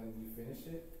be when you finish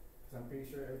it, because I'm pretty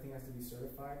sure everything has to be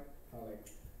certified by like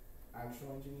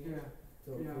actual engineers.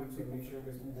 To approve, to make sure.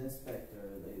 Because the inspector,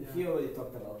 he already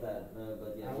talked about that,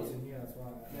 but yeah. I wasn't here, that's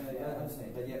why. I'm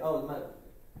saying, but yeah.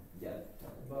 Yeah.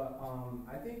 But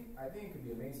I think it could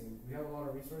be amazing. We have a lot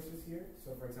of resources here.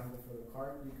 So for example, for the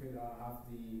cart, you could have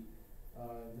the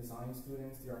design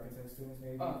students, the architect students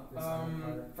maybe.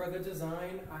 For the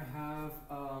design, I have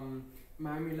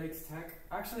Miami Lakes Tech.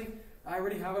 Actually, I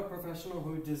already have a professional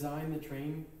who designed the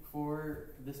train for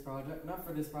this project. Not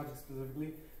for this project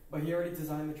specifically, but he already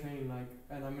designed the train,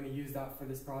 and I'm going to use that for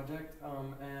this project.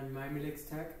 And Miami Lakes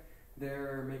Tech,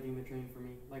 they're making the train for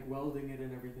me, welding it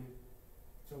and everything.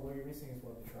 So what you're missing is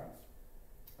what, the tracks?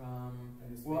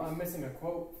 Well, I'm missing a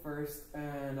quote first,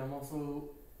 and I'm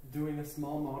also doing a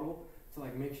small model to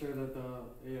make sure that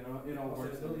it all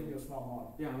works. So building you a small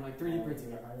model. Yeah, I'm 3D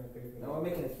printing it. No, we're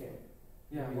making it here.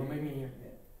 Yeah, we're making it here.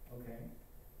 Yeah. Okay.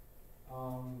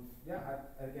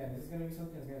 Again, this is gonna be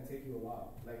something that's gonna take you a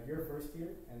while. Like you're first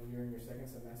year and you're in your second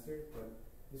semester, but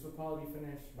this will probably be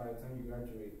finished by the time you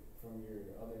graduate from your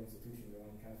other institution, the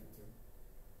one you transfer to.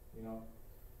 You know,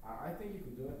 I think you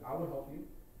could do it. I would help you.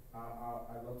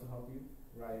 I'd love to help you.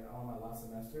 Right, I'm on my last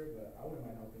semester, but I wouldn't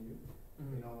mind helping you.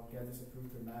 Mm-hmm. You know, get this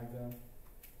approved through Magda.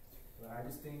 But I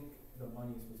just think the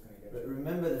money is what's gonna get But you.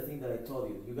 remember the thing that I told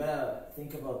you. You gotta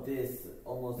think about this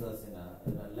almost as in a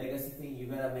legacy thing. You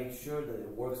gotta make sure that it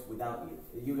works without you.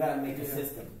 You gotta make a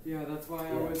system. Yeah, that's why I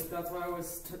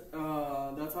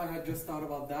had just thought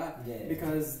about that. Yeah.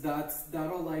 Because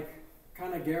that'll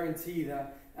kind of guarantee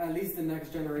that at least the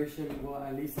next generation will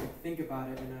at least think about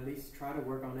it and at least try to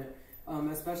work on it.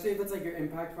 Especially if it's your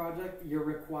impact project, you're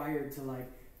required to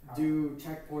do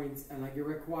checkpoints and you're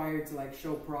required to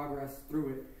show progress through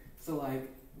it. So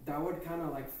that would kind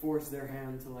of force their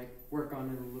hand to work on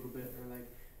it a little bit, or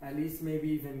at least maybe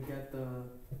even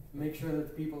make sure that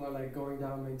the people are going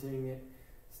down maintaining it,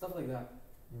 stuff like that.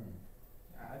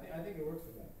 I think it works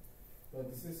for them,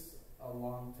 but this is a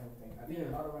long-term thing. I think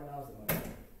a lot of right now is the money,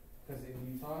 because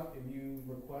if you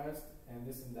request and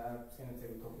this and that, it's gonna take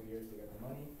a couple of years to get the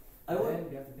money. Then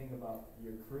you have to think about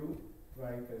your crew,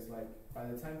 right? Because by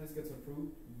the time this gets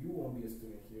approved, you won't be a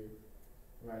student here.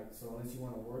 Right, so unless you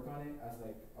want to work on it as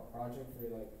a project for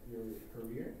your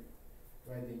career,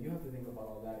 right, then you have to think about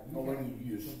all that. How many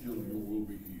years still you will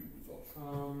be here with us?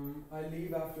 I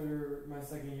leave after my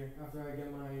second year, after I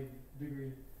get my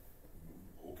degree.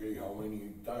 Okay, how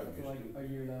many times? So a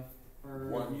year left, or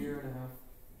 1 year and a half.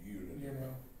 Year and a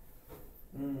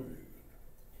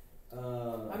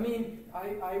half. I mean,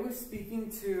 I was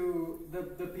speaking to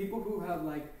the people who have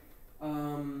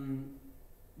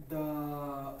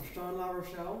the Sean La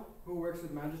Rochelle, who works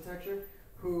with Magitecture,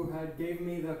 who had gave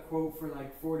me the quote for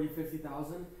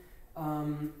 50,000.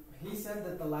 He said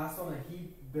that the last one that he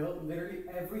built, literally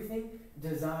everything,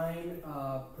 design,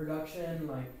 production,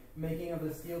 making of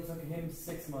the steel, took him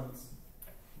 6 months.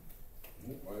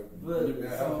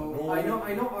 I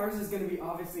know ours is going to be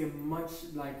obviously a much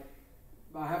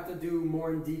I have to do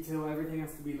more in detail. Everything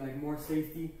has to be more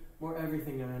safety, more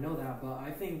everything, and I know that. But I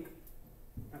think,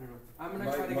 I don't know. I'm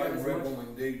gonna try to get as much. My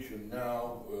recommendation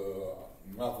now,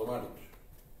 mathematics.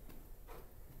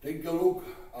 Take a look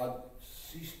at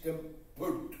system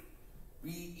PERT,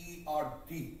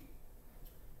 P-E-R-T.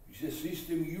 It's a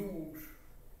system used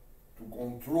to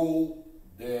control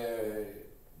the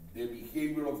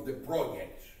behavior of the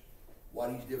projects. What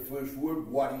is the first word?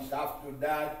 What is after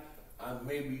that? And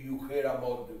maybe you heard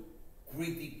about the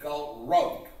critical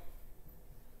route.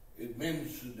 It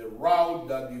means the route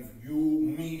that if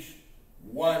you miss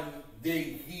 1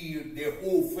 day here, the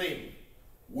whole thing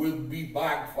will be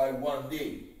back by 1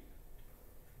 day.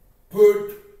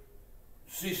 PERT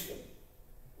system,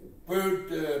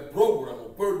 PERT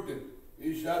program, PERT,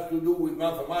 it has to do with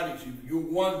mathematics. If you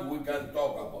want, we can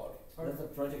talk about it. That's a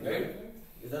project management?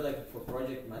 Is that for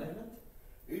project management?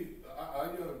 It's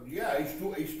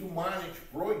to manage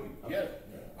project, okay. Yes.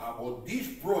 About this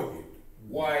project,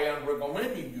 why I'm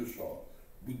recommending you so,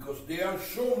 because there are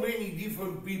so many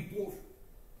different people,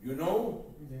 you know?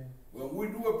 Yeah. When we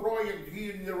do a project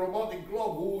here in the robotic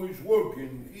club, who is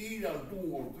working here and 2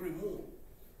 or 3 more.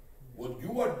 But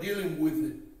you are dealing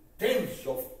with tens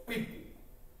of people,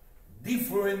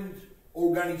 different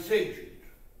organizations.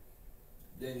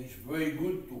 Then it's very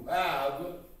good to have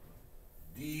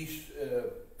this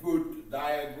PERT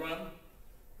diagram.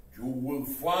 You will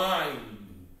find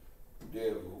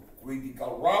the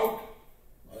critical route,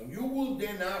 And you will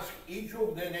then ask each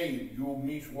of them, hey, you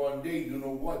miss one day, you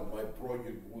know what, my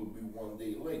project will be one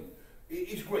day late.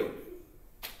 It's great.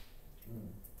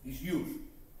 It's used.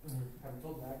 Have you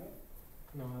told Magda?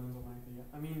 No, I haven't told Magda yet.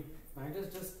 I mean,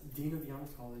 Magda's just dean of the honors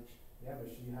college. Yeah, but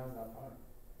she has that power.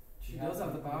 She does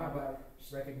have the power, but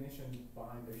that recognition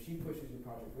behind her. If she pushes your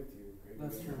project with you, great.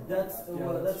 That's true. That's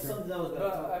that's true. something I was gonna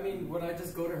talk. I mean, would I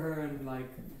just go to her and like,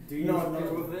 do you No,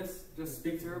 approve this? Just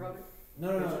speak to her about it? No.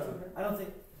 I don't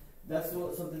think that's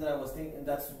something that I was thinking.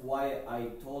 That's why I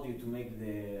told you to make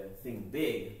the thing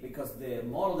big, because the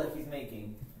model that he's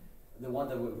making, the one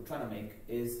that we're trying to make,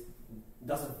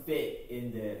 doesn't fit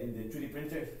in the 3D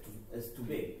printer. It's too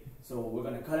big. So we're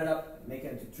gonna cut it up, make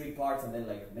it into 3 parts, and then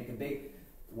like make it big.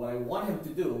 What I want him to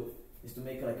do is to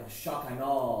make like a shock and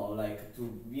awe, like to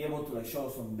be able to like show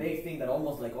some big thing that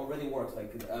almost like already works,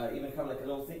 like even have like a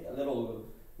little thing, a little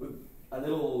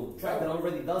track that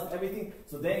already does everything.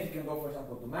 So then he can go, for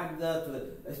example, to Magda,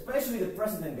 to especially the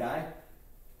president guy,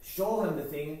 show him the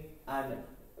thing, and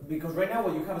because right now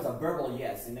what you have is a verbal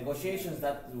yes. In negotiations,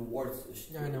 that worth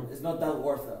Yeah, I know. it's not that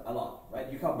worth a lot, right?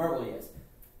 You have verbal yes.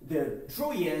 The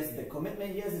true yes, the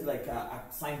commitment yes, is like a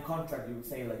signed contract, you would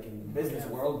say, like in the business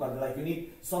world, but like you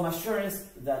need some assurance,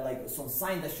 that like some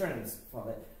signed assurance from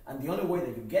it. And the only way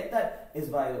that you get that is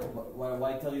by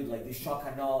what I tell you, like this shock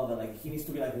and awe, that like he needs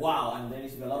to be like wow, and there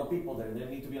needs to be a lot of people there. There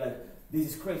need to be like, this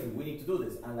is crazy, we need to do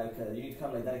this, and like you need to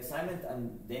have like that excitement,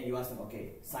 and then you ask them,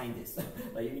 okay, sign this.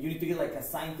 Like you need to get like a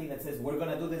signed thing that says we're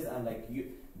gonna do this, and like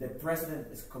the president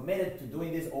is committed to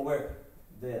doing this over.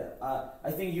 I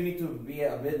think you need to be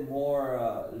a bit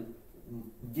more,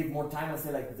 give more time and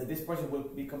say like that this project will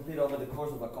be completed over the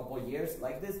course of a couple of years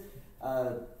like this.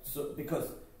 So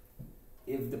because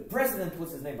if the president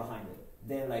puts his name behind it,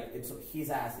 then like it's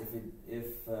his ass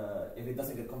if it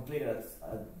doesn't get completed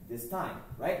at this time,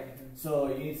 right? So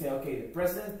you need to say, okay, the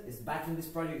president is backing this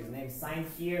project, his name's signed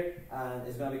here, and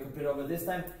it's gonna be completed over this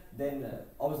time. Then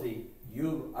obviously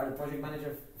you are the project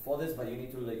manager for this, but you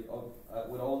need to like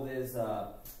with all this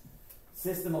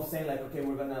system of saying like, okay,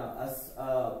 we're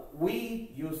gonna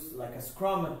we use like a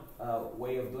Scrum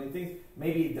way of doing things.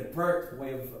 Maybe the PERT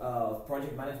way of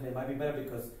project management might be better,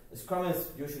 because Scrum is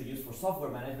usually used for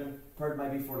software management. PERT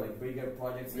might be for like bigger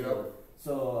projects. Yeah.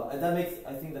 So I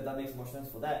think that makes more sense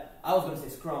for that. I was gonna say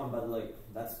Scrum, but like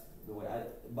that's the way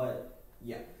but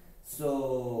yeah.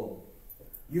 So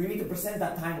you need to present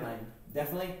that timeline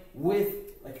definitely with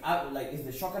like is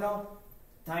the shock and awe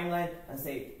timeline, and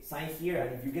say sign here,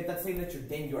 and if you get that signature,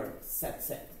 then you are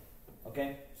set.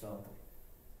 Okay, so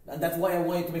and that's why I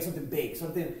wanted to make something big,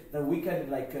 something that we can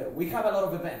like. We have a lot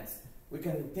of events. We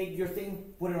can take your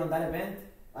thing, put it on that event,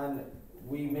 and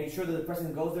we make sure that the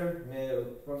president goes there.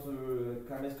 Professor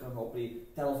Carmes can hopefully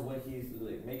tell us when he's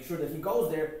like, make sure that he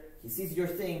goes there. He sees your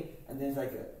thing, and then it's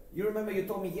like, you remember you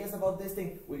told me yes about this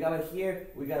thing. We got it here.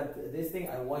 We got this thing.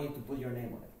 I want you to put your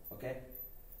name on it. Okay,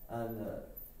 and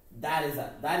that is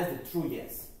the true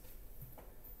yes.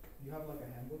 You have like a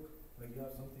handbook, like you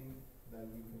have something that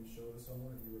you can show to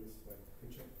someone, and you would just like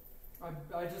picture.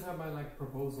 I just have my like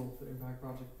proposal, the impact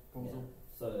project proposal.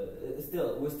 Yeah. So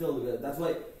we're still that's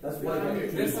why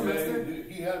This semester?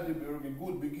 He had a very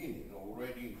good beginning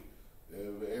already.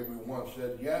 Everyone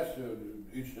said yes.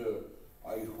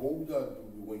 I hope that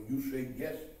when you say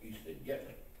yes, he said yes.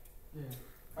 Yeah.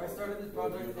 I started this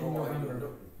project in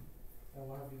November. And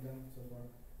what have you done so far?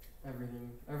 Everything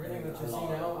that you see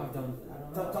now, I've done.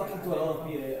 Talking to a lot of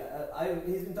people.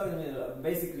 He's been talking to me.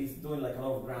 Basically, he's doing like a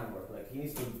lot of groundwork. Like he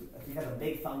has a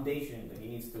big foundation that he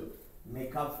needs to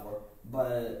make up for.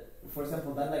 But for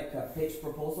example, that like pitch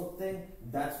proposal thing,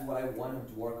 that's what I want him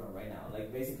to work on right now.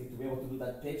 Like basically to be able to do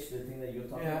that pitch, the thing that you're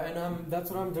talking about. Yeah, and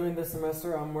that's what I'm doing this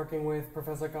semester. I'm working with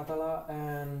Professor Catala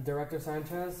and Director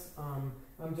Sanchez. I'm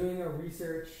doing a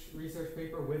research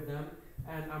paper with them,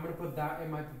 and I'm gonna put that in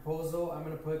my proposal. I'm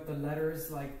gonna put the letters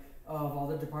like of all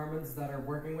the departments that are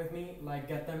working with me, like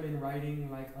get them in writing,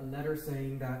 like a letter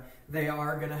saying that they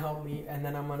are gonna help me, and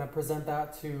then I'm gonna present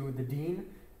that to the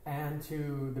dean and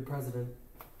to the president,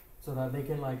 so that they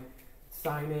can like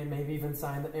sign it, maybe even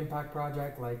sign the impact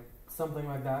project, like something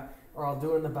like that, or I'll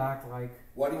do it in the back, like.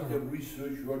 What is the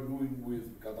research you are doing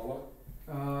with Catalan?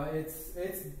 It's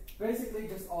basically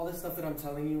just all this stuff that I'm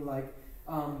telling you, like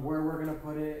where we're gonna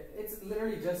put it. It's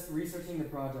literally just researching the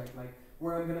project, like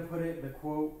where I'm gonna put it, the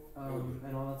quote,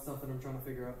 and all that stuff that I'm trying to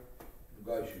figure out.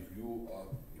 Guys, if you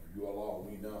allow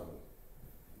me now,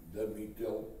 let me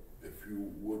tell a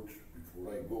few words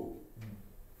before I go.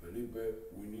 Felipe,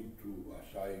 we need to,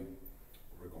 as I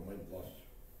recommend last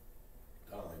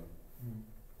time,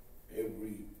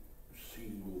 every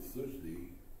single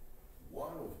Thursday,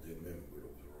 one of the members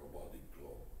of the robotic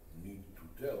club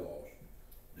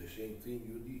same thing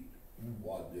you did.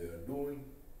 What they are doing,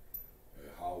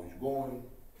 how it's going,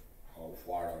 how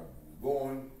far are we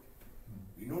going,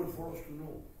 in order for us to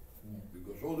know.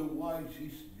 Because otherwise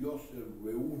it's just a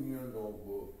reunion of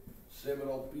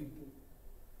several people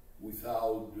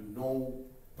without no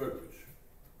purpose.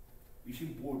 It's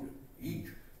important.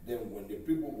 Then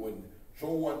when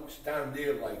someone stand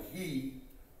there like he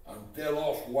and tell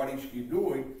us what is he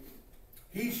doing,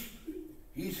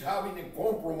 he's having a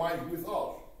compromise with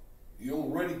us. He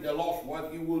already tell us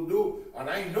what he will do, and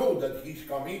I know that he's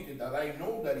committed, and I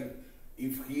know that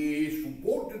if he is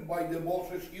supported by the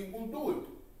bosses, he will do it.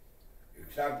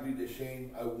 Exactly the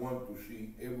same I want to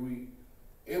see every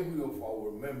of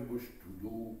our members to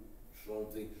do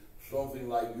something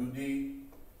like you did,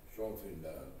 something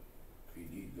that he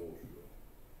did also.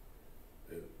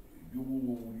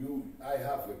 I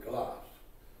have a class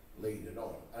later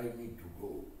on. I need to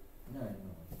go. No.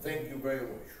 Thank you very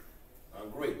much. I'm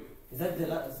great. Is that the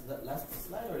last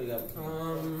slide, or you got?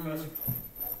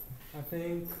 I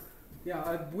think,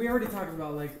 yeah, we already talked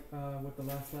about like what the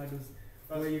last slide was,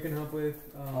 what you can help with.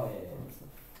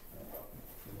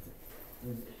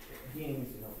 He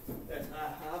needs to know. Yes, I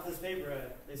have this paper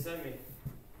they sent me.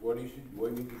 What is it? Do I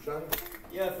need to sign?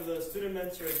 Yeah, for the student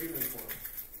mentor agreement form.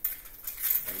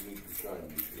 I need to sign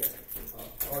this. Yeah.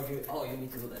 You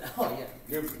need to do that. Oh yeah.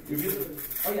 Give it.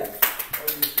 Oh yeah.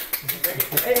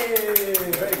 Hey,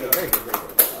 very good.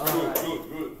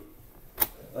 Good.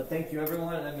 Well, thank you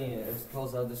everyone. Let me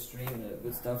close out the stream.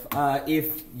 Good stuff.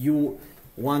 If you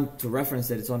want to reference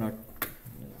it, it's on our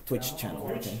Twitch channel.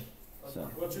 Okay. So.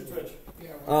 What's your Twitch?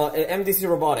 MDC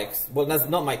Robotics. Well, that's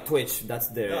not my Twitch. That's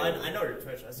their. No, I know your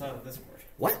Twitch. I saw it on Discord.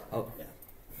 What? Oh. Yeah.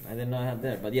 I didn't know I had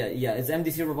that. But yeah, it's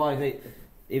MDC Robotics.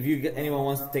 If anyone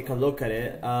wants to take a look at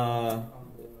it,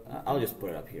 I'll just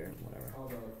put it up here. Whatever.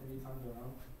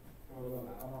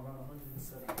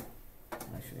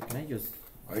 Actually, can I just?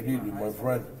 I did it, my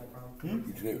friend.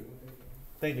 It's here.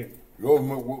 Thank you. You're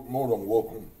more than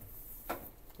welcome.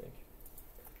 Thank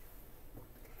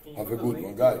you. Have a good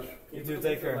one, guys. You too,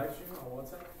 take care.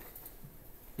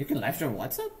 You can live stream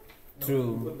WhatsApp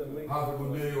through. Have a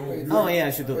good day. Oh yeah,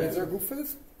 I should do Is there a that. group for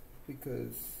this?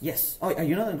 Because Yes. Oh, are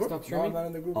you not in the group? Stop no, streaming. I'm not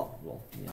in the group. Oh well, yeah.